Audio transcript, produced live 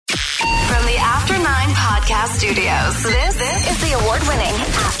Studios. This is the award-winning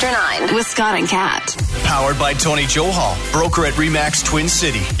After 9 with Scott and Kat. Powered by Tony Johal, broker at RE/MAX Twin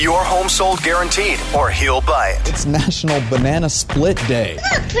City. Your home sold guaranteed, or he'll buy it. It's National Banana Split Day.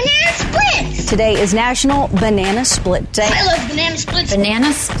 Look, banana splits! Today is National Banana Split Day. I love banana splits.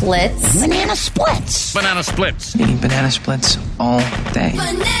 Banana splits. Banana splits. Banana splits. Eating banana splits all day.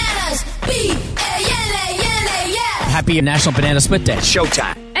 Bananas! B-A-N-A-N-A-yeah! Happy National Banana Split Day.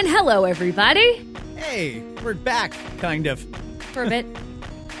 Showtime. And hello, everybody. Hey, we're back, kind of. For a bit.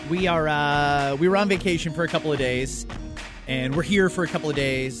 We were on vacation for a couple of days, and we're here for a couple of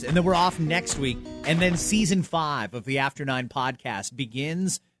days, and then we're off next week, and then season 5 of the After 9 podcast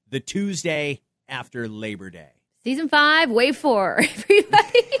begins the Tuesday after Labor Day. Season 5, wave 4,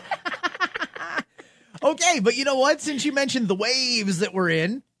 everybody. Okay, but you know what? Since you mentioned the waves that we're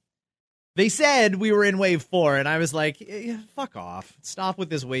in, they said we were in wave 4, and I was like, fuck off. Stop with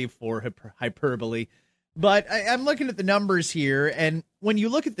this wave 4 hyperbole. But I'm looking at the numbers here, and when you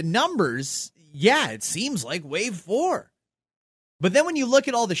look at the numbers, yeah, it seems like wave 4. But then when you look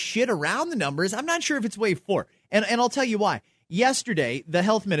at all the shit around the numbers, I'm not sure if it's wave 4. And I'll tell you why. Yesterday, the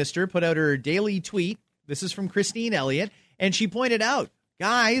health minister put out her daily tweet. This is from Christine Elliott, and she pointed out,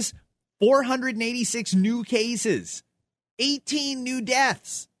 guys, 486 new cases, 18 new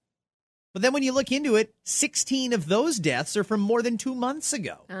deaths. But then when you look into it, 16 of those deaths are from more than 2 months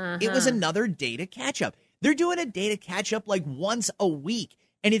ago. It was another data catch-up. They're doing a data catch-up like once a week,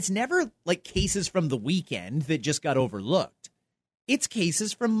 and it's never like cases from the weekend that just got overlooked. It's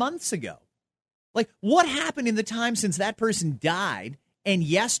cases from months ago. Like, what happened in the time since that person died and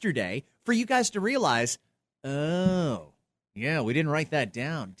yesterday for you guys to realize, oh, yeah, we didn't write that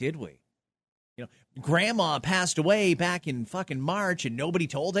down, did we? You know, grandma passed away back in fucking March and nobody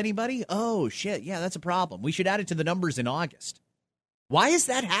told anybody? Oh, shit, yeah, that's a problem. We should add it to the numbers in August. Why is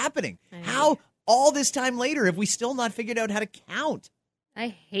that happening? How all this time later have we still not figured out how to count? I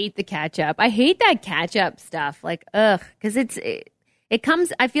hate the catch-up. I hate that catch-up stuff. Like, because it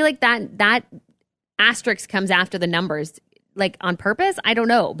comes, I feel like that asterisk comes after the numbers, like on purpose. I don't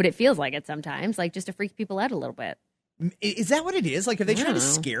know, but it feels like it sometimes, like just to freak people out a little bit. Is that what it is? Like, are they trying to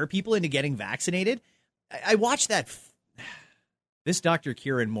scare people into getting vaccinated? I watched this Dr.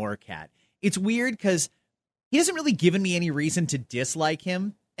 Kieran Moore cat. It's weird because he hasn't really given me any reason to dislike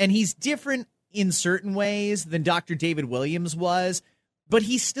him, and he's different in certain ways than Dr. David Williams was, but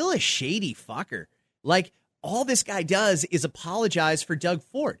he's still a shady fucker. Like, all this guy does is apologize for Doug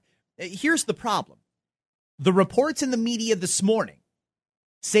Ford. Here's the problem. The reports in the media this morning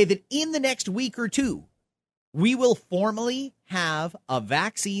say that in the next week or two, we will formally have a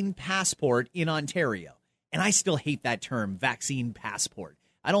vaccine passport in Ontario. And I still hate that term, vaccine passport.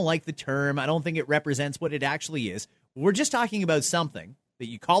 I don't like the term. I don't think it represents what it actually is. We're just talking about something that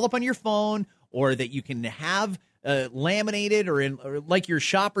you call up on your phone or that you can have laminated or like your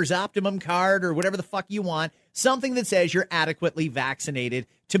Shoppers Optimum card or whatever the fuck you want, something that says you're adequately vaccinated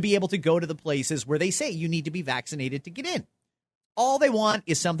to be able to go to the places where they say you need to be vaccinated to get in. All they want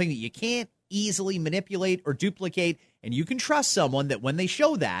is something that you can't easily manipulate or duplicate, and you can trust someone that when they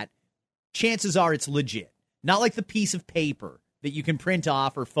show that, chances are it's legit. Not like the piece of paper that you can print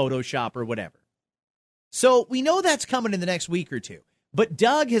off or Photoshop or whatever. So we know that's coming in the next week or two. But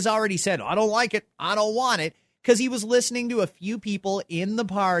Doug has already said, I don't like it, I don't want it, because he was listening to a few people in the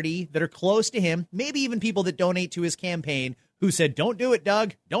party that are close to him, maybe even people that donate to his campaign, who said, don't do it,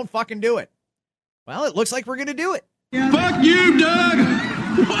 Doug. Don't fucking do it. Well, it looks like we're going to do it. Fuck you,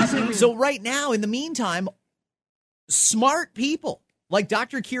 Doug! So right now, in the meantime, smart people like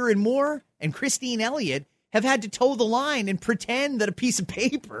Dr. Kieran Moore and Christine Elliott have had to toe the line and pretend that a piece of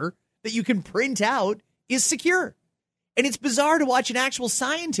paper that you can print out is secure. And it's bizarre to watch an actual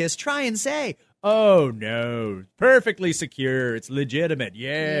scientist try and say, oh, no, perfectly secure. It's legitimate.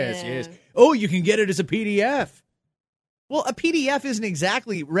 Yes. Oh, you can get it as a PDF. Well, a PDF isn't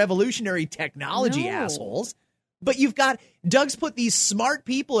exactly revolutionary technology, assholes. But you've got, Doug's put these smart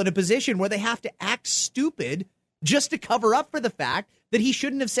people in a position where they have to act stupid just to cover up for the fact that he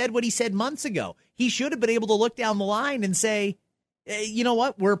shouldn't have said what he said months ago. He should have been able to look down the line and say, you know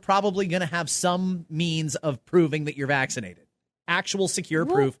what? We're probably going to have some means of proving that you're vaccinated. Actual secure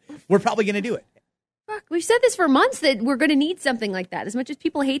proof. We're probably going to do it. Fuck, we've said this for months that we're going to need something like that. As much as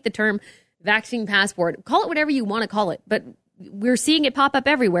people hate the term vaccine passport, call it whatever you want to call it. But we're seeing it pop up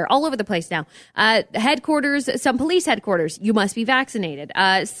everywhere, all over the place now. Headquarters, some police headquarters, you must be vaccinated.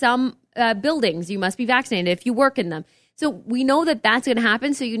 Some buildings, you must be vaccinated if you work in them. So we know that that's going to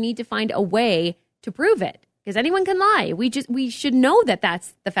happen. So you need to find a way to prove it, because anyone can lie. We should know that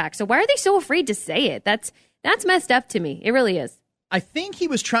that's the fact. So why are they so afraid to say it? That's messed up to me. It really is. I think he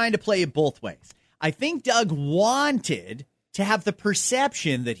was trying to play it both ways. I think Doug wanted to have the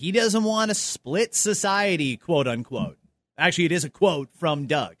perception that he doesn't want to split society, quote unquote. Actually, it is a quote from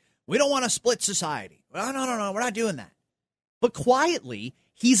Doug. We don't want to split society. Well, no, we're not doing that. But quietly,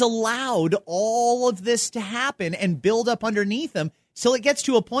 he's allowed all of this to happen and build up underneath him till it gets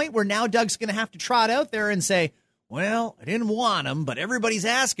to a point where now Doug's going to have to trot out there and say, well, I didn't want him, but everybody's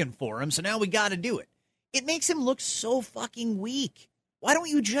asking for him, so now we got to do it. It makes him look so fucking weak. Why don't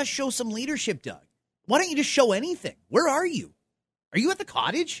you just show some leadership, Doug? Why don't you just show anything? Where are you? Are you at the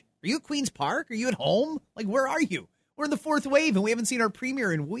cottage? Are you at Queen's Park? Are you at home? Like, where are you? We're in the fourth wave, and we haven't seen our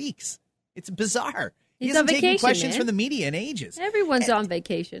premier in weeks. It's bizarre. He He's on hasn't taken vacation, questions man. from the media in ages. Everyone's on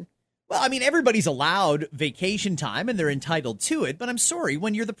vacation. Well, I mean, everybody's allowed vacation time, and they're entitled to it. But I'm sorry,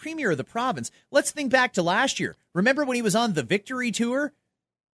 when you're the premier of the province, let's think back to last year. Remember when he was on the Victory Tour,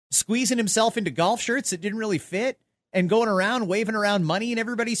 squeezing himself into golf shirts that didn't really fit, and going around waving around money in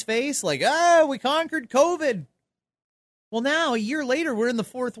everybody's face? Like, we conquered COVID. Well, now, a year later, we're in the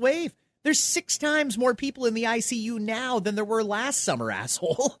fourth wave. There's 6 times more people in the ICU now than there were last summer,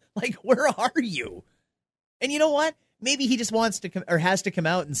 asshole. Like, where are you? And you know what? Maybe he just wants to or has to come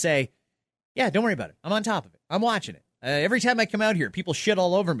out and say, yeah, don't worry about it. I'm on top of it. I'm watching it. Every time I come out here, people shit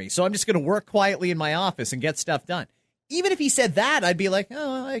all over me. So I'm just going to work quietly in my office and get stuff done. Even if he said that, I'd be like,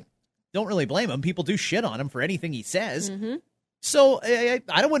 I don't really blame him. People do shit on him for anything he says. Mm-hmm. So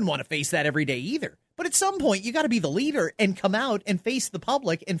I wouldn't want to face that every day either. But at some point, you got to be the leader and come out and face the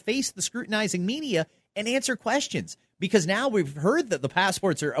public and face the scrutinizing media and answer questions. Because now we've heard that the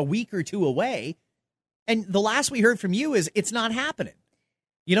passports are a week or 2 away. And the last we heard from you is it's not happening.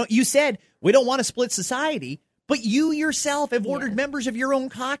 You know, you said we don't want to split society, but you yourself have ordered members of your own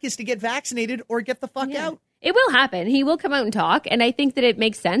caucus to get vaccinated or get the fuck out. It will happen. He will come out and talk, and I think that it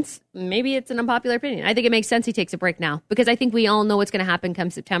makes sense. Maybe it's an unpopular opinion. I think it makes sense he takes a break now because I think we all know what's going to happen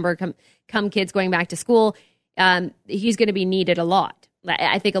come September, come kids going back to school. He's going to be needed a lot.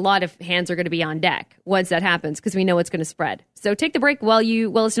 I think a lot of hands are going to be on deck once that happens because we know it's going to spread. So take the break while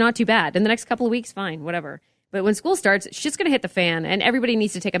it's not too bad. In the next couple of weeks, fine, whatever. But when school starts, it's just going to hit the fan, and everybody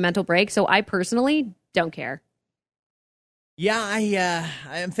needs to take a mental break. So I personally don't care. Yeah,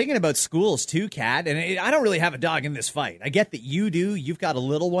 I'm thinking about schools too, Kat, and I don't really have a dog in this fight. I get that you do. You've got a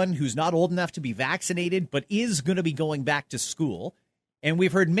little one who's not old enough to be vaccinated, but is going to be going back to school. And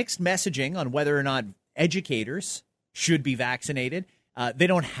we've heard mixed messaging on whether or not educators should be vaccinated. They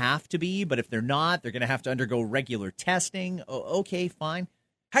don't have to be, but if they're not, they're going to have to undergo regular testing. Okay, fine.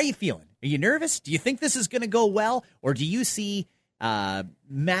 How are you feeling? Are you nervous? Do you think this is going to go well? Or do you see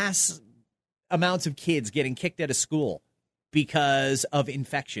mass amounts of kids getting kicked out of school because of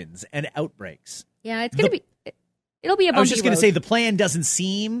infections and outbreaks? Yeah, it's going to be, it'll be a bumpy I was just going to road. say the plan doesn't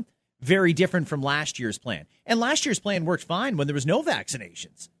seem very different from last year's plan. And last year's plan worked fine when there was no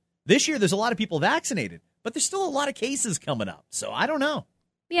vaccinations. This year, there's a lot of people vaccinated, but there's still a lot of cases coming up. So I don't know.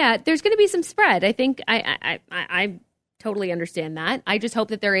 Yeah, there's going to be some spread. I think I totally understand that. I just hope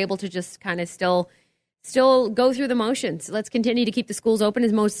that they're able to just kind of still go through the motions. Let's continue to keep the schools open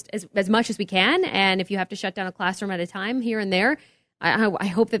as much as we can. And if you have to shut down a classroom at a time here and there, I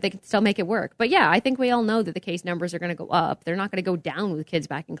hope that they can still make it work. But yeah, I think we all know that the case numbers are going to go up. They're not going to go down with kids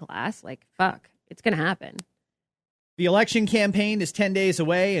back in class. Like, fuck, it's going to happen. The election campaign is 10 days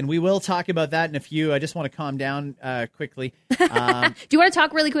away, and we will talk about that in a few. I just want to calm down quickly. Do you want to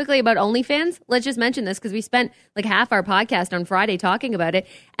talk really quickly about OnlyFans? Let's just mention this because we spent like half our podcast on Friday talking about it.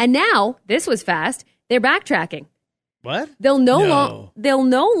 And now, this was fast, they're backtracking. What? They'll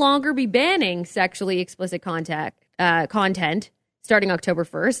no longer be banning sexually explicit content starting October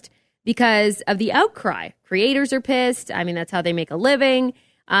 1st because of the outcry. Creators are pissed. I mean, that's how they make a living.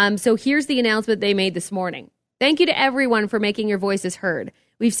 So here's the announcement they made this morning. Thank you to everyone for making your voices heard.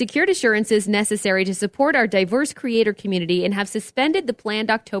 We've secured assurances necessary to support our diverse creator community and have suspended the planned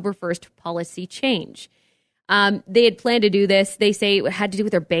October 1st policy change. They had planned to do this. They say it had to do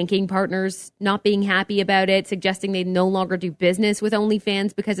with their banking partners not being happy about it, suggesting they no longer do business with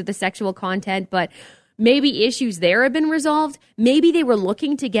OnlyFans because of the sexual content. But maybe issues there have been resolved. Maybe they were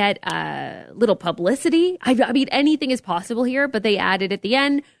looking to get little publicity. I mean, anything is possible here, but they added at the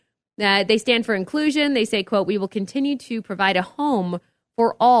end, they stand for inclusion. They say, quote, we will continue to provide a home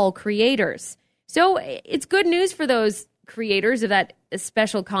for all creators. So it's good news for those creators of that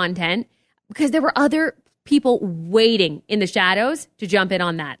special content because there were other people waiting in the shadows to jump in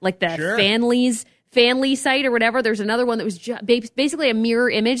on that, like the Fanly site or whatever. There's another one that was basically a mirror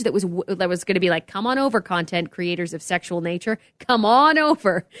image that was going to be like, come on over, content creators of sexual nature, come on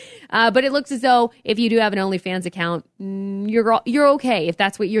over. But it looks as though if you do have an OnlyFans account, you're okay if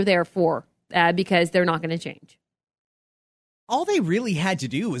that's what you're there for, because they're not going to change. all they really had to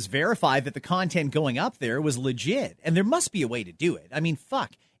do was verify that the content going up there was legit. And there must be a way to do it. I mean,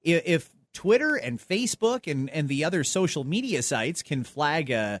 fuck. If Twitter and Facebook and the other social media sites can flag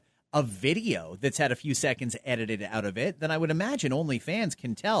a video that's had a few seconds edited out of it, then I would imagine OnlyFans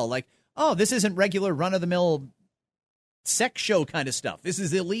can tell, like, oh, this isn't regular run-of-the-mill sex show kind of stuff. This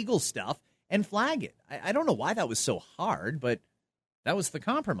is illegal stuff, and flag it. I don't know why that was so hard, but that was the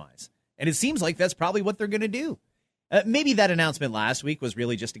compromise. And it seems like that's probably what they're going to do. Maybe that announcement last week was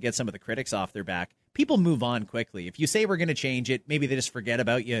really just to get some of the critics off their back. People move on quickly. If you say we're going to change it, maybe they just forget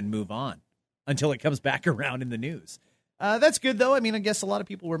about you and move on until it comes back around in the news. That's good, though. I mean, I guess a lot of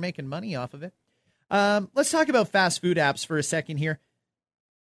people were making money off of it. Let's talk about fast food apps for a second here.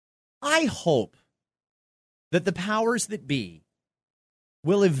 I hope that the powers that be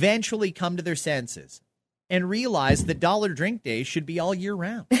will eventually come to their senses and realize that Dollar Drink Day should be all year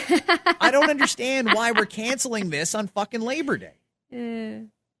round. I don't understand why we're canceling this on fucking Labor Day.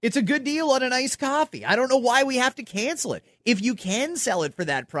 It's a good deal on an iced coffee. I don't know why we have to cancel it. If you can sell it for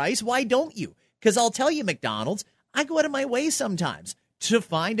that price, why don't you? Because I'll tell you, McDonald's, I go out of my way sometimes to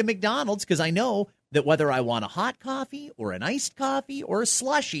find a McDonald's because I know that whether I want a hot coffee or an iced coffee or a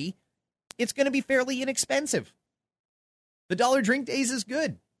slushie, it's going to be fairly inexpensive. The Dollar Drink Days is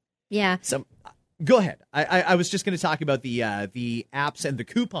good. Yeah. So go ahead. I was just going to talk about the apps and the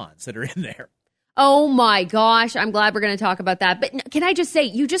coupons that are in there. Oh my gosh. I'm glad we're going to talk about that. But can I just say,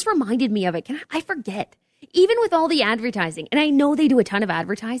 you just reminded me of it. I forget. Even with all the advertising, and I know they do a ton of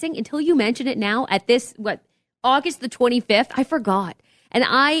advertising, until you mention it now at this, August the 25th, I forgot.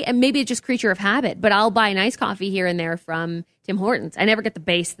 And maybe it's just creature of habit, but I'll buy an iced coffee here and there from Tim Hortons. I never get the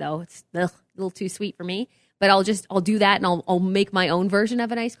base, though. It's a little too sweet for me. But I'll do that, and I'll make my own version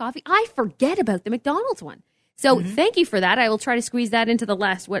of an iced coffee. I forget about the McDonald's one. So thank you for that. I will try to squeeze that into the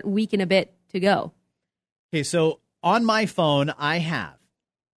last, week and a bit to go. Okay, so on my phone, I have,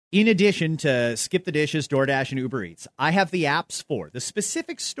 in addition to Skip the Dishes, DoorDash, and Uber Eats, I have the apps for the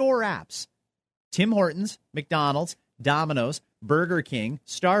specific store apps. Tim Hortons, McDonald's, Domino's, Burger King,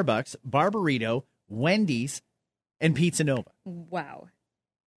 Starbucks, Barburrito, Wendy's, and Pizza Nova. Wow.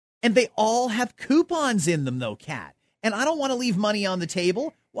 And they all have coupons in them, though, Kat. And I don't want to leave money on the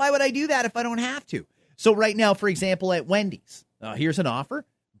table. Why would I do that if I don't have to? So right now, for example, at Wendy's, here's an offer.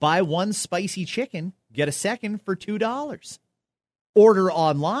 Buy one spicy chicken, get a second for $2. Order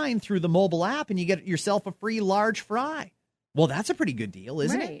online through the mobile app, and you get yourself a free large fry. Well, that's a pretty good deal,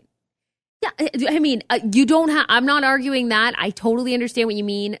 isn't it? Yeah, I mean, you don't have, I'm not arguing that. I totally understand what you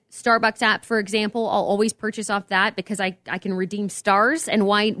mean. Starbucks app, for example, I'll always purchase off that because I can redeem stars, and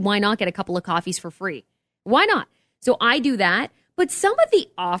why not get a couple of coffees for free? Why not? So I do that, but some of the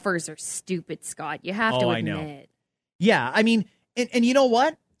offers are stupid, Scott. You have to admit. I know. Yeah, I mean, and you know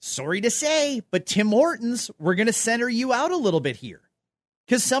what? Sorry to say, but Tim Hortons, we're going to center you out a little bit here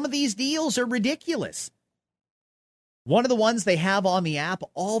because some of these deals are ridiculous. One of the ones they have on the app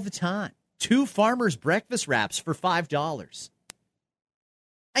all the time. 2 Farmer's breakfast wraps for $5.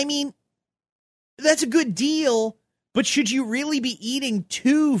 I mean, that's a good deal, but should you really be eating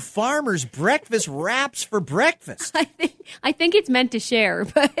 2 Farmer's breakfast wraps for breakfast? I think it's meant to share,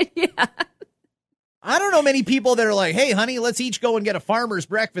 but yeah. I don't know many people that are like, hey, honey, let's each go and get a Farmer's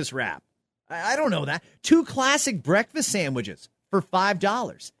breakfast wrap. I don't know that. 2 classic breakfast sandwiches for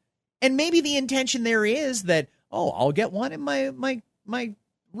 $5. And maybe the intention there is that, I'll get one and my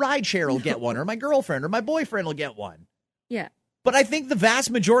ride share will get one, or my girlfriend or my boyfriend will get one. Yeah. But I think the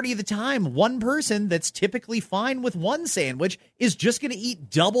vast majority of the time, one person that's typically fine with one sandwich is just going to eat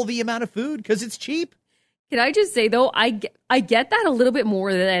double the amount of food because it's cheap. Can I just say, though, I get that a little bit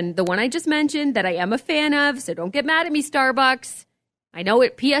more than the one I just mentioned that I am a fan of, so don't get mad at me, Starbucks. I know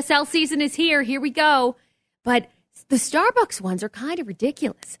PSL season is here. Here we go. But the Starbucks ones are kind of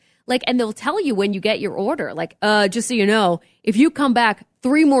ridiculous. And they'll tell you when you get your order, just so you know, if you come back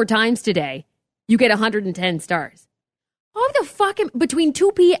 3 more times today, you get 110 stars. Oh, the fuck,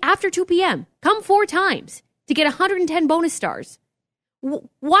 after 2 p.m., come 4 times to get 110 bonus stars. Why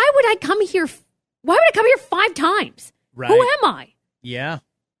would I come here? Why would I come here 5 times? Right. Who am I? Yeah.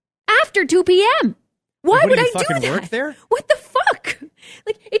 After 2 p.m. Why would I do that? Work there? What the fuck?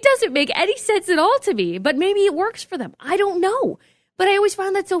 It doesn't make any sense at all to me, but maybe it works for them. I don't know. But I always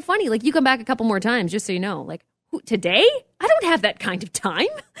found that so funny. You come back a couple more times, just so you know. Today? I don't have that kind of time.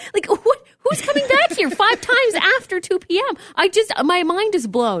 Who's coming back here 5 times after 2 p.m.? My mind is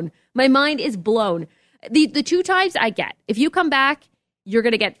blown. My mind is blown. The 2 times I get. If you come back, you're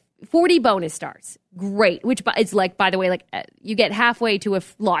going to get 40 bonus stars. Great. Which is by the way, you get halfway to a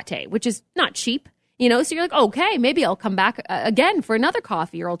latte, which is not cheap. So you're like, okay, maybe I'll come back again for another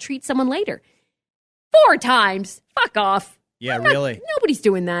coffee, or I'll treat someone later. 4 times. Fuck off. Yeah, really. Nobody's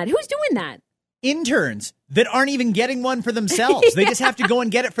doing that. Who's doing that? Interns that aren't even getting one for themselves. They just have to go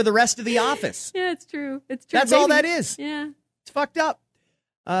and get it for the rest of the office. Yeah, it's true. It's true. That's all that is. Yeah. It's fucked up.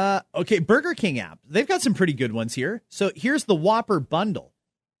 Okay, Burger King app. They've got some pretty good ones here. So here's the Whopper bundle.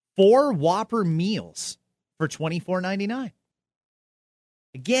 4 Whopper meals for $24.99.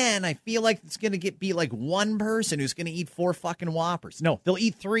 Again, I feel like it's going to be like one person who's going to eat 4 fucking Whoppers. No, they'll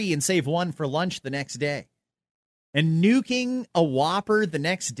eat 3 and save 1 for lunch the next day. And nuking a Whopper the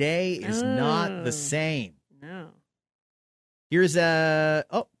next day is not the same. No. Here's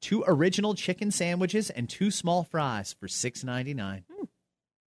 2 original chicken sandwiches and 2 small fries for $6.99.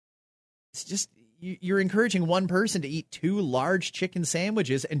 It's just, you're encouraging one person to eat 2 large chicken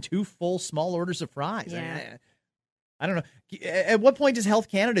sandwiches and 2 full small orders of fries. Yeah. I don't know. At what point does Health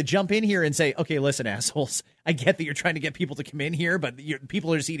Canada jump in here and say, okay, listen, assholes, I get that you're trying to get people to come in here, but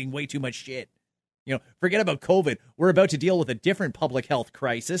people are just eating way too much shit. You know, forget about COVID. We're about to deal with a different public health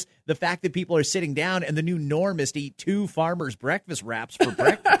crisis. The fact that people are sitting down and the new norm is to eat 2 Farmer's breakfast wraps for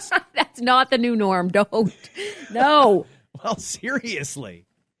breakfast. That's not the new norm. Don't. No. Well, seriously.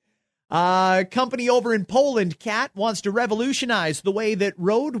 Company over in Poland, Kat, wants to revolutionize the way that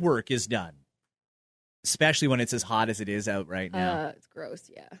road work is done. Especially when it's as hot as it is out right now. It's gross,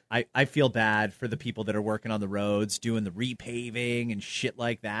 yeah. I feel bad for the people that are working on the roads, doing the repaving and shit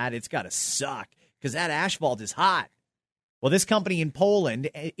like that. It's got to suck because that asphalt is hot. Well, this company in Poland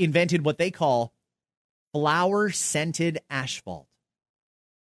invented what they call flower-scented asphalt.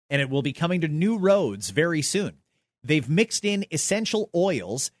 And it will be coming to new roads very soon. They've mixed in essential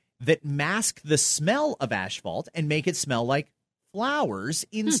oils that mask the smell of asphalt and make it smell like flowers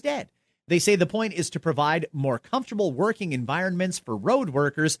instead. They say the point is to provide more comfortable working environments for road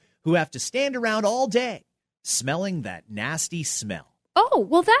workers who have to stand around all day smelling that nasty smell. Oh,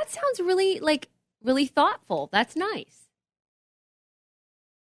 well, that sounds really thoughtful. That's nice.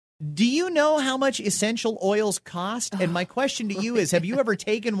 Do you know how much essential oils cost? And my question to you is, have you ever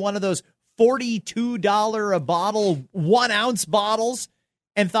taken one of those $42 a bottle, 1 ounce bottles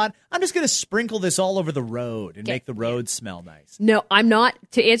and thought, I'm just going to sprinkle this all over the road and make the road smell nice? No, I'm not.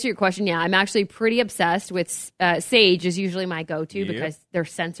 To answer your question, yeah, I'm actually pretty obsessed with Sage is usually my go-to because their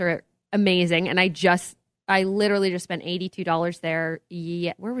scents are amazing. And I literally just spent $82 there.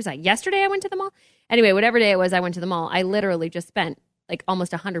 Yeah, where was I? Yesterday I went to the mall. Anyway, whatever day it was, I went to the mall. I literally just spent like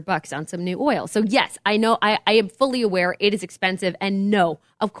almost $100 on some new oil. So yes, I know I am fully aware it is expensive. And no,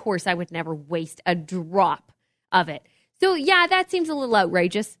 of course I would never waste a drop of it. So, yeah, that seems a little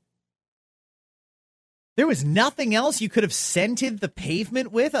outrageous. There was nothing else you could have scented the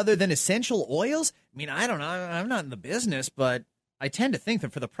pavement with other than essential oils? I mean, I don't know. I'm not in the business, but I tend to think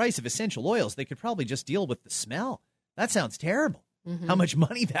that for the price of essential oils, they could probably just deal with the smell. That sounds terrible. Mm-hmm. How much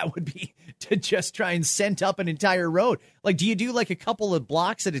money that would be to just try and scent up an entire road. Like, do you do like a couple of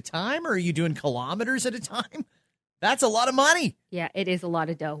blocks at a time, or are you doing kilometers at a time? That's a lot of money. Yeah, it is a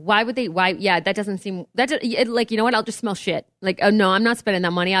lot of dough. Why would they? Why? Yeah, that doesn't seem like, you know what? I'll just smell shit. Like, oh no, I'm not spending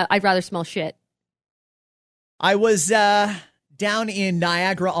that money. I'd rather smell shit. I was down in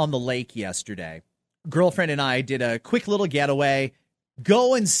Niagara-on-the-Lake yesterday. Girlfriend and I did a quick little getaway,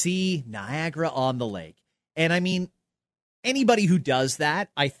 go and see Niagara-on-the-Lake. And I mean, anybody who does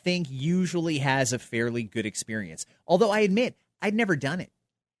that, I think usually has a fairly good experience. Although I admit, I'd never done it.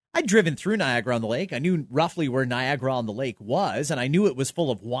 I'd driven through Niagara-on-the-Lake. I knew roughly where Niagara-on-the-Lake was, and I knew it was full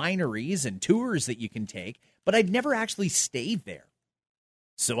of wineries and tours that you can take, but I'd never actually stayed there.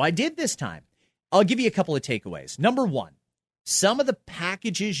 So I did this time. I'll give you a couple of takeaways. Number 1, some of the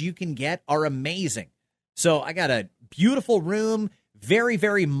packages you can get are amazing. So I got a beautiful room, very,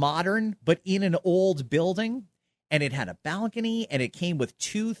 very modern, but in an old building, and it had a balcony, and it came with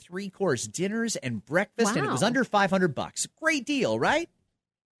 2 3-course dinners and breakfast, and it was under $500. Great deal, right?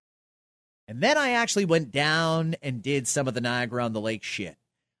 And then I actually went down and did some of the Niagara-on-the-Lake shit.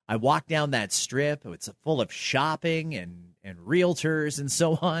 I walked down that strip. It's full of shopping and realtors and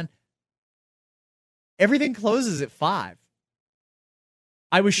so on. Everything closes at 5.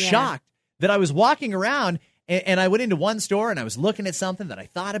 I was shocked that I was walking around and I went into one store and I was looking at something that I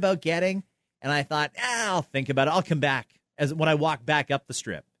thought about getting. And I thought, I'll think about it. I'll come back when I walk back up the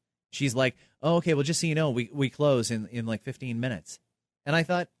strip. She's like, oh, okay, well, just so you know, we close in like 15 minutes. And I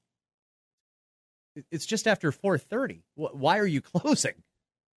thought, it's just after 4:30. Why are you closing?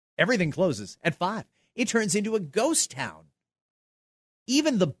 Everything closes at 5. It turns into a ghost town.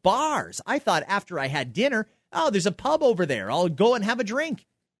 Even the bars. I thought after I had dinner, oh, there's a pub over there. I'll go and have a drink.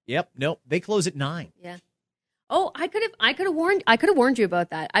 Yep, nope. They close at 9. Yeah. Oh, I could have warned you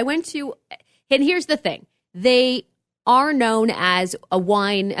about that. I went to, and here's the thing. They are known as a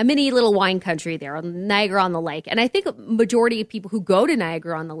mini little wine country there on Niagara-on-the-Lake. And I think a majority of people who go to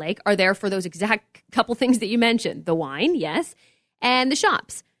Niagara-on-the-Lake are there for those exact couple things that you mentioned. The wine, yes, and the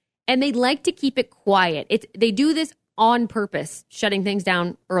shops. And they like to keep it quiet. They do this on purpose, shutting things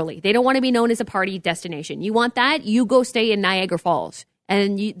down early. They don't want to be known as a party destination. You want that? You go stay in Niagara Falls.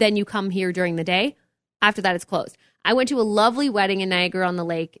 And then you come here during the day. After that, it's closed. I went to a lovely wedding in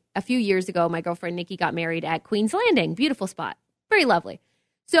Niagara-on-the-Lake a few years ago. My girlfriend Nikki got married at Queen's Landing. Beautiful spot. Very lovely.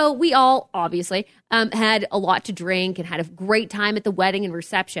 So we all, obviously, had a lot to drink and had a great time at the wedding and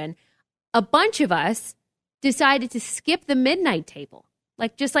reception. A bunch of us decided to skip the midnight table.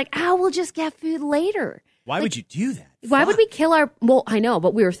 We'll just get food later. Why would you do that? Why would we kill our... Well, I know,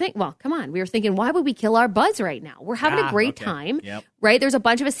 but we were thinking... Well, come on. We were thinking, why would we kill our buzz right now? We're having a great time, right? There's a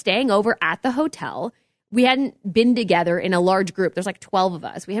bunch of us staying over at the hotel. We hadn't been together in a large group. There's like 12 of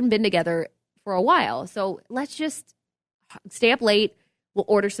us. We hadn't been together for a while. So let's just stay up late. We'll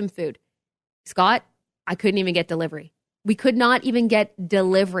order some food. Scott, I couldn't even get delivery. We could not even get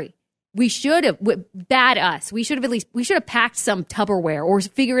delivery. We should have... Bad us. We should have packed some Tupperware or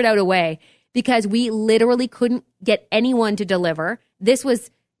figured out a way, because we literally couldn't get anyone to deliver. This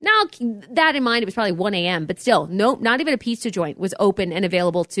was, now that in mind, it was probably 1 a.m., but still, nope, not even a pizza joint was open and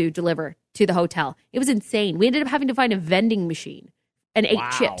available to deliver to the hotel. It was insane. We ended up having to find a vending machine and ate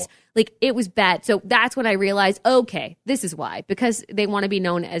chips. Like, it was bad. So that's when I realized, okay, this is why, because they want to be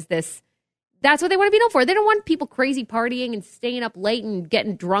known as this. That's what they want to be known for. They don't want people crazy partying and staying up late and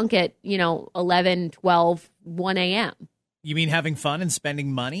getting drunk at, 11, 12, 1 a.m. You mean having fun and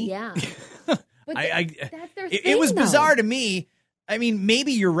spending money? Yeah. But that's their thing, it was bizarre to me. I mean,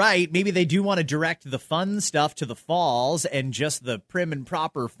 maybe you're right. Maybe they do want to direct the fun stuff to the falls and just the prim and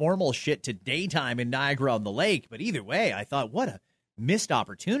proper formal shit to daytime in Niagara-on-the-Lake. But either way, I thought, what a missed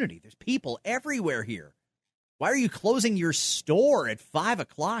opportunity. There's people everywhere here. Why are you closing your store at 5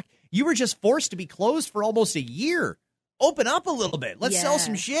 o'clock? You were just forced to be closed for almost a year. Open up a little bit. Let's sell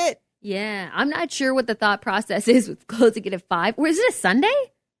some shit. Yeah, I'm not sure what the thought process is with closing it at 5. Or is it a Sunday?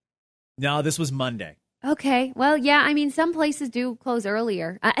 No, this was Monday. Okay. Well, yeah, I mean, some places do close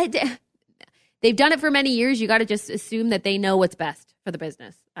earlier. They've done it for many years. You got to just assume that they know what's best for the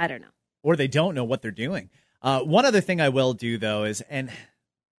business. I don't know. Or they don't know what they're doing. One other thing I will do, though, is, and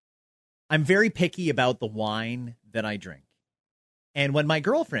I'm very picky about the wine that I drink. And when my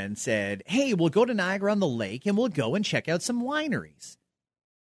girlfriend said, hey, we'll go to Niagara-on-the-Lake and we'll go and check out some wineries.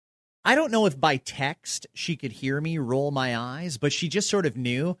 I don't know if by text she could hear me roll my eyes, but she just sort of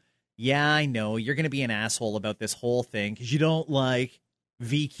knew, yeah, I know you're going to be an asshole about this whole thing because you don't like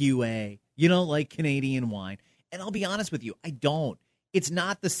VQA. You don't like Canadian wine. And I'll be honest with you, I don't. It's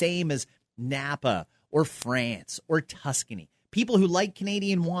not the same as Napa or France or Tuscany. People who like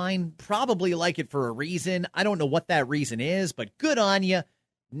Canadian wine probably like it for a reason. I don't know what that reason is, but good on you.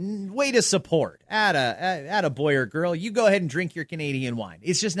 Way to support. Atta boy or girl, you go ahead and drink your Canadian wine.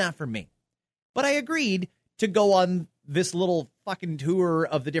 It's just not for me. But I agreed to go on this little fucking tour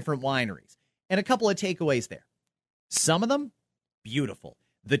of the different wineries. And a couple of takeaways there. Some of them, beautiful.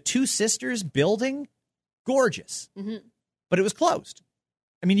 The Two Sisters building, gorgeous. Mm-hmm. But it was closed.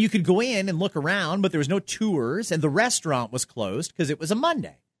 I mean, you could go in and look around, but there was no tours, and the restaurant was closed because it was a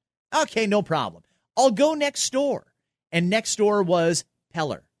Monday. Okay, no problem. I'll go next door. And next door was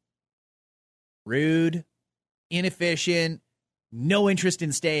Peller. Rude, inefficient, no interest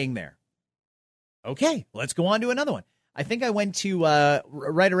in staying there. Okay, let's go on to another one. I think I went to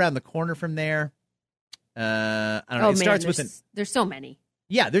right around the corner from there. I don't know. It starts with there's so many.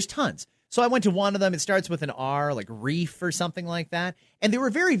 Yeah, there's tons. So I went to one of them. It starts with an R, like Reef or something like that. And they were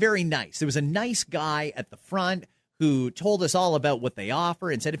very, very nice. There was a nice guy at the front who told us all about what they offer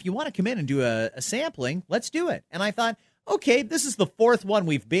and said, if you want to come in and do a sampling, let's do it. And I thought, okay, this is the fourth one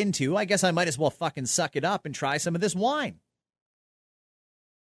we've been to. I guess I might as well fucking suck it up and try some of this wine.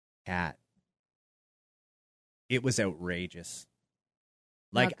 Cat. It was outrageous.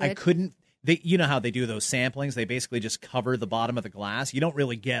 Like, I couldn't. You know how they do those samplings? They basically just cover the bottom of the glass. You don't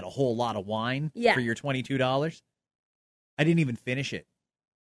really get a whole lot of wine for your $22. I didn't even finish it.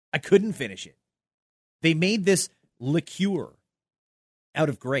 I couldn't finish it. They made this liqueur out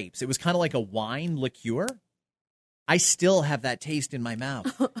of grapes. It was kind of like a wine liqueur. I still have that taste in my mouth.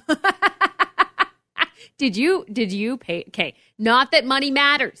 Did you pay? Okay, not that money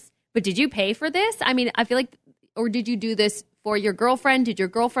matters, but did you pay for this? I mean, I feel like, or did you do this for your girlfriend? Did your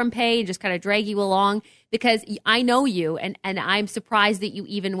girlfriend pay and just kind of drag you along? Because I know you, and I'm surprised that you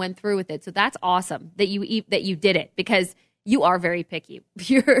even went through with it. So that's awesome that you did it, because you are very picky.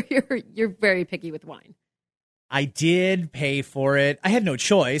 You're very picky with wine. I did pay for it. I had no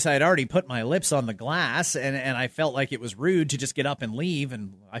choice. I had already put my lips on the glass, and I felt like it was rude to just get up and leave,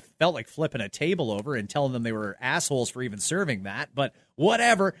 and I felt like flipping a table over and telling them they were assholes for even serving that. But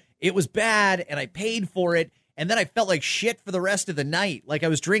whatever. It was bad, and I paid for it, and then I felt like shit for the rest of the night, like I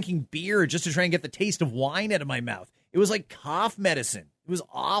was drinking beer just to try and get the taste of wine out of my mouth. It was like cough medicine. It was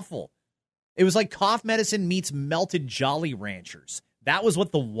awful. It was like cough medicine meets melted Jolly Ranchers. That was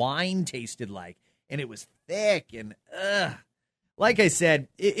what the wine tasted like. And it was thick and like I said,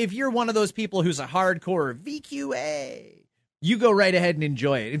 if you're one of those people who's a hardcore VQA, you go right ahead and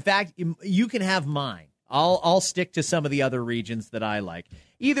enjoy it. In fact, you can have mine. I'll stick to some of the other regions that I like.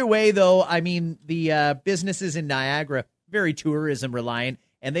 Either way, though, I mean, the businesses in Niagara, very tourism reliant,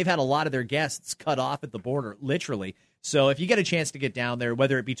 and they've had a lot of their guests cut off at the border, literally. So if you get a chance to get down there,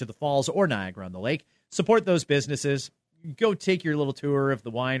 whether it be to the falls or Niagara on the Lake, support those businesses. Go take your little tour of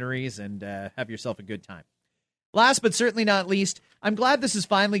the wineries and have yourself a good time. Last but certainly not least, I'm glad this is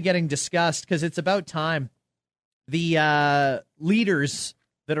finally getting discussed because it's about time. The leaders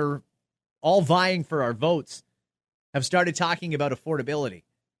that are all vying for our votes have started talking about affordability.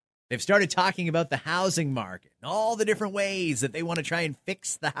 They've started talking about the housing market and all the different ways that they want to try and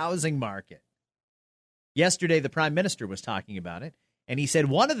fix the housing market. Yesterday, the Prime Minister was talking about it, and he said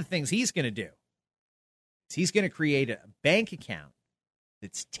one of the things he's going to do is he's going to create a bank account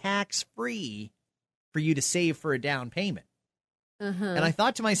that's tax-free for you to save for a down payment. And I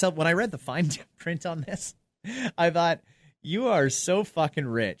thought to myself, when I read the fine print on this, I thought, you are so fucking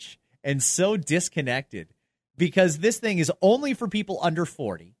rich and so disconnected because this thing is only for people under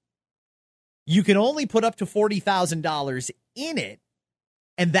 40. You can only put up to $40,000 in it,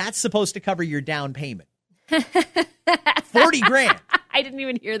 and that's supposed to cover your down payment. 40 grand. I didn't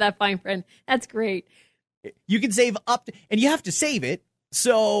even hear that fine print. That's great. You can save up to, and you have to save it.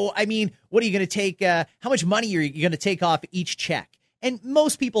 So, I mean, what are you going to take? How much money are you going to take off each check? And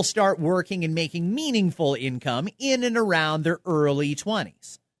most people start working and making meaningful income in and around their early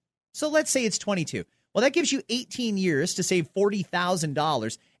 20s. So let's say it's 22. Well, that gives you 18 years to save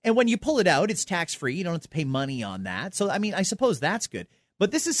 $40,000. And when you pull it out, it's tax-free. You don't have to pay money on that. So, I mean, I suppose that's good.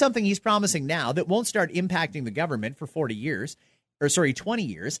 But this is something he's promising now that won't start impacting the government for 20 years.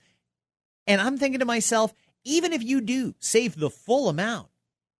 And I'm thinking to myself, even if you do save the full amount,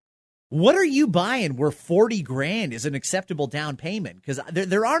 what are you buying where 40 grand is an acceptable down payment? Because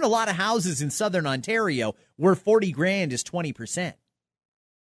there aren't a lot of houses in Southern Ontario where 40 grand is 20%.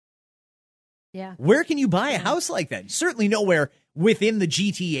 Yeah. Where can you buy a house like that? Certainly nowhere within the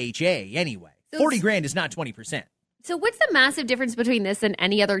GTHA anyway. 40 grand is not 20%. So what's the massive difference between this and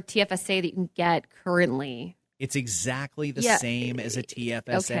any other TFSA that you can get currently? It's exactly the same as a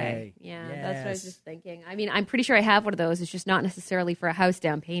TFSA. Okay. Yeah, that's what I was just thinking. I mean, I'm pretty sure I have one of those. It's just not necessarily for a house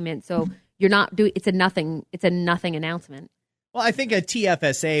down payment. So you're not doing, it's a nothing announcement. Well, I think a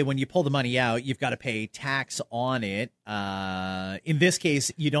TFSA, when you pull the money out, you've got to pay tax on it. In this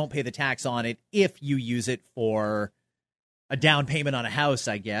case, you don't pay the tax on it if you use it for a down payment on a house,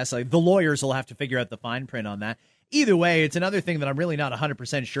 I guess. Like, the lawyers will have to figure out the fine print on that. Either way, it's another thing that I'm really not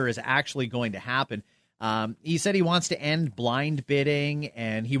 100% sure is actually going to happen. He said he wants to end blind bidding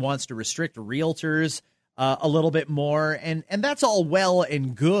and he wants to restrict realtors a little bit more. And that's all well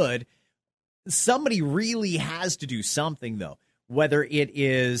and good. Somebody really has to do something, though, whether it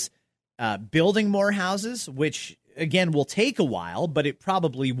is building more houses, which, again, will take a while, but it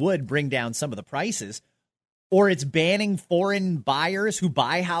probably would bring down some of the prices, or it's banning foreign buyers who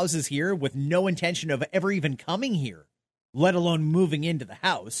buy houses here with no intention of ever even coming here, let alone moving into the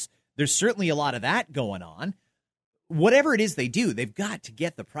house. There's certainly a lot of that going on. Whatever it is they do, they've got to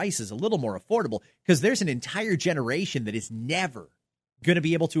get the prices a little more affordable because there's an entire generation that is never going to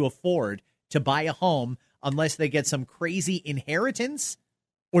be able to afford to buy a home unless they get some crazy inheritance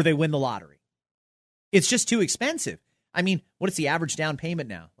or they win the lottery. It's just too expensive. I mean, what is the average down payment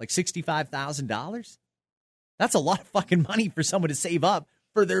now? Like $65,000? That's a lot of fucking money for someone to save up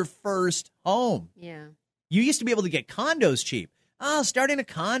for their first home. Yeah. You used to be able to get condos cheap. Oh, starting a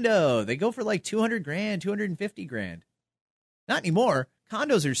condo. They go for like 200 grand, 250 grand. Not anymore.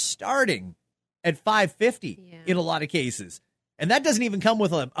 Condos are starting at 550 in a lot of cases. And that doesn't even come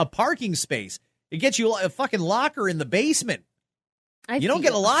with a parking space. It gets you a fucking locker in the basement. You don't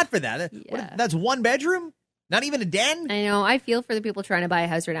get a lot for that. Yeah. That's one bedroom? Not even a den? I know. I feel for the people trying to buy a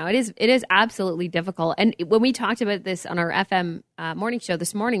house right now. It is absolutely difficult. And when we talked about this on our FM morning show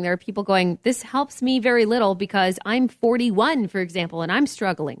this morning, there are people going, this helps me very little because I'm 41, for example, and I'm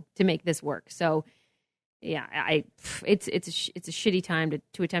struggling to make this work. So, yeah, it's a shitty time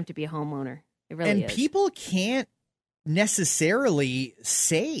to attempt to be a homeowner. It really is. And people can't necessarily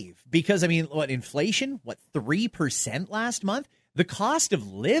save because, I mean, inflation, 3% last month? The cost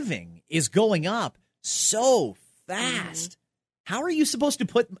of living is going up so fast. How are you supposed to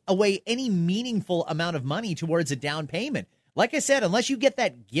put away any meaningful amount of money towards a down payment? Like I said, unless you get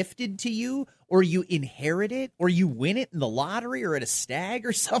that gifted to you or you inherit it or you win it in the lottery or at a stag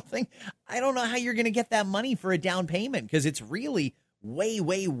or something, I don't know how you're going to get that money for a down payment because it's really way,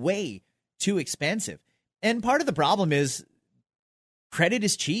 way, way too expensive. And part of the problem is credit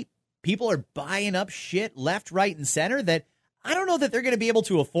is cheap. People are buying up shit left, right, and center that I don't know that they're going to be able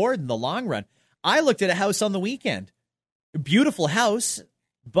to afford in the long run. I looked at a house on the weekend. A beautiful house,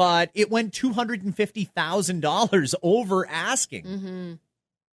 but it went $250,000 over asking.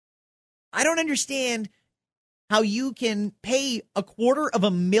 I don't understand how you can pay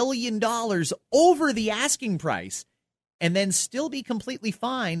 $250,000 over the asking price and then still be completely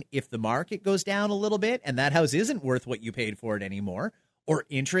fine if the market goes down a little bit and that house isn't worth what you paid for it anymore, or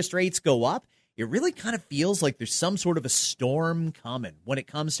interest rates go up. It really kind of feels like there's some sort of a storm coming when it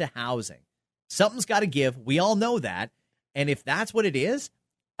comes to housing. Something's got to give. We all know that. And if that's what it is,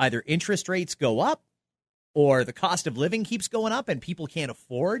 either interest rates go up or the cost of living keeps going up and people can't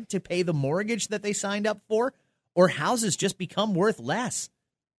afford to pay the mortgage that they signed up for, or houses just become worth less.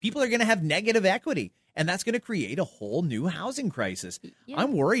 People are going to have negative equity, and that's going to create a whole new housing crisis. Yeah.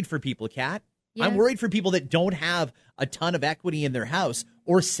 I'm worried for people, Kat. Yeah. I'm worried for people that don't have a ton of equity in their house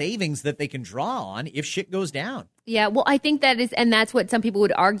or savings that they can draw on if shit goes down. Yeah, well, I think that is, and that's what some people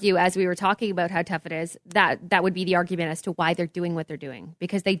would argue as we were talking about how tough it is, that would be the argument as to why they're doing what they're doing,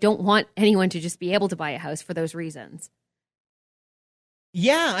 because they don't want anyone to just be able to buy a house for those reasons.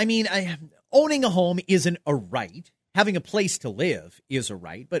 Yeah, I mean, owning a home isn't a right. Having a place to live is a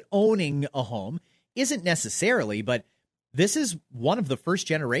right, but owning a home isn't necessarily. But this is one of the first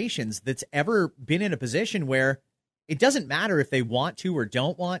generations that's ever been in a position where it doesn't matter if they want to or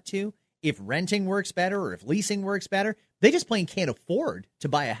don't want to, if renting works better or if leasing works better. They just plain can't afford to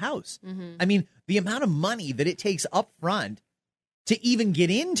buy a house. I mean, the amount of money that it takes up front to even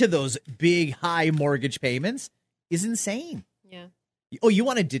get into those big, high mortgage payments is insane. Yeah. Oh, you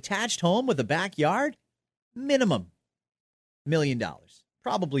want a detached home with a backyard? Minimum $1 million.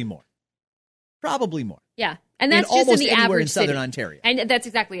 Probably more. Yeah. And that's just in the average in Southern Ontario. And that's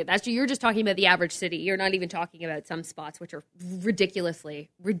exactly it. You're just talking about the average city. You're not even talking about some spots which are ridiculously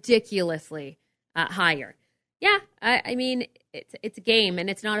higher. Yeah, I mean, it's a game,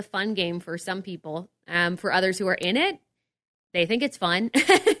 and it's not a fun game for some people. For others who are in it, they think it's fun.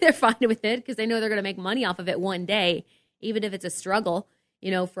 They're fine with it because they know they're going to make money off of it one day, even if it's a struggle,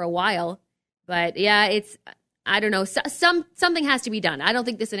 for a while. But yeah, I don't know. Something has to be done. I don't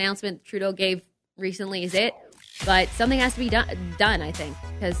think this announcement Trudeau gave recently is it, but something has to be done, I think,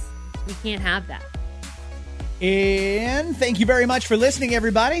 because we can't have that. And thank you very much for listening,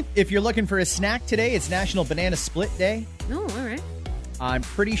 everybody. If you're looking for a snack today, it's National Banana Split Day. Oh, all right. I'm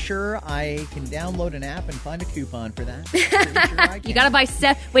pretty sure I can download an app and find a coupon for that. Sure you got to buy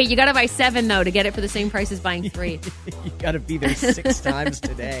 7. Wait, you got to buy 7 though to get it for the same price as buying 3. You got to be there 6 times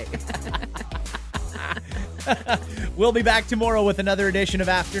today. We'll be back tomorrow with another edition of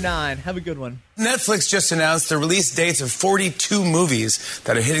After 9. Have a good one. Netflix just announced the release dates of 42 movies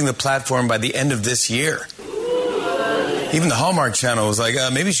that are hitting the platform by the end of this year. Even the Hallmark Channel was like,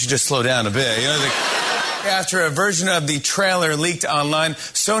 maybe you should just slow down a bit. After a version of the trailer leaked online,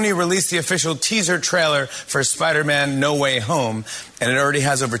 Sony released the official teaser trailer for Spider-Man No Way Home, and it already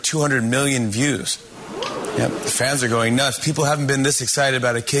has over 200 million views. Yep, the fans are going nuts. People haven't been this excited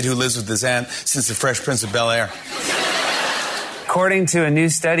about a kid who lives with his aunt since The Fresh Prince of Bel-Air. According to a new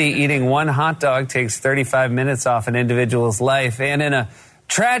study, eating one hot dog takes 35 minutes off an individual's life. And in a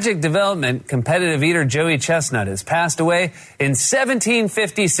tragic development, competitive eater Joey Chestnut has passed away in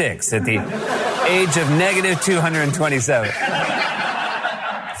 1756 at the age of negative 227.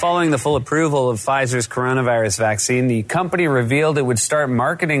 Following the full approval of Pfizer's coronavirus vaccine, the company revealed it would start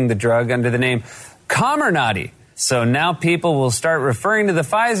marketing the drug under the name Comirnaty. So now people will start referring to the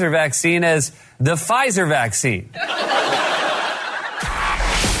Pfizer vaccine as the Pfizer vaccine.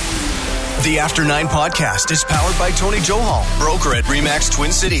 The After 9 podcast is powered by Tony Johal, broker at RE/MAX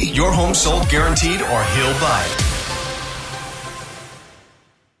Twin City. Your home sold guaranteed or he'll buy.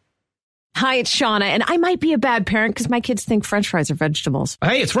 Hi, it's Shauna, and I might be a bad parent because my kids think French fries are vegetables.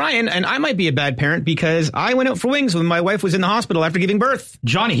 Hey, it's Ryan, and I might be a bad parent because I went out for wings when my wife was in the hospital after giving birth.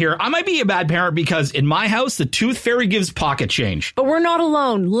 Johnny here. I might be a bad parent because in my house, the tooth fairy gives pocket change. But we're not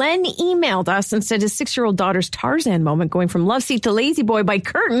alone. Len emailed us and said his 6-year-old daughter's Tarzan moment going from love seat to lazy boy by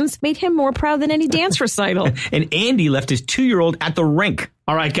curtains made him more proud than any dance recital. And Andy left his 2-year-old at the rink.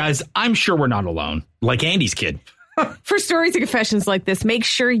 All right, guys, I'm sure we're not alone. Like Andy's kid. For stories and confessions like this, make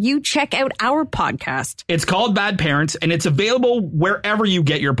sure you check out our podcast. It's called Bad Parents, and it's available wherever you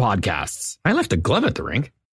get your podcasts. I left a glove at the rink.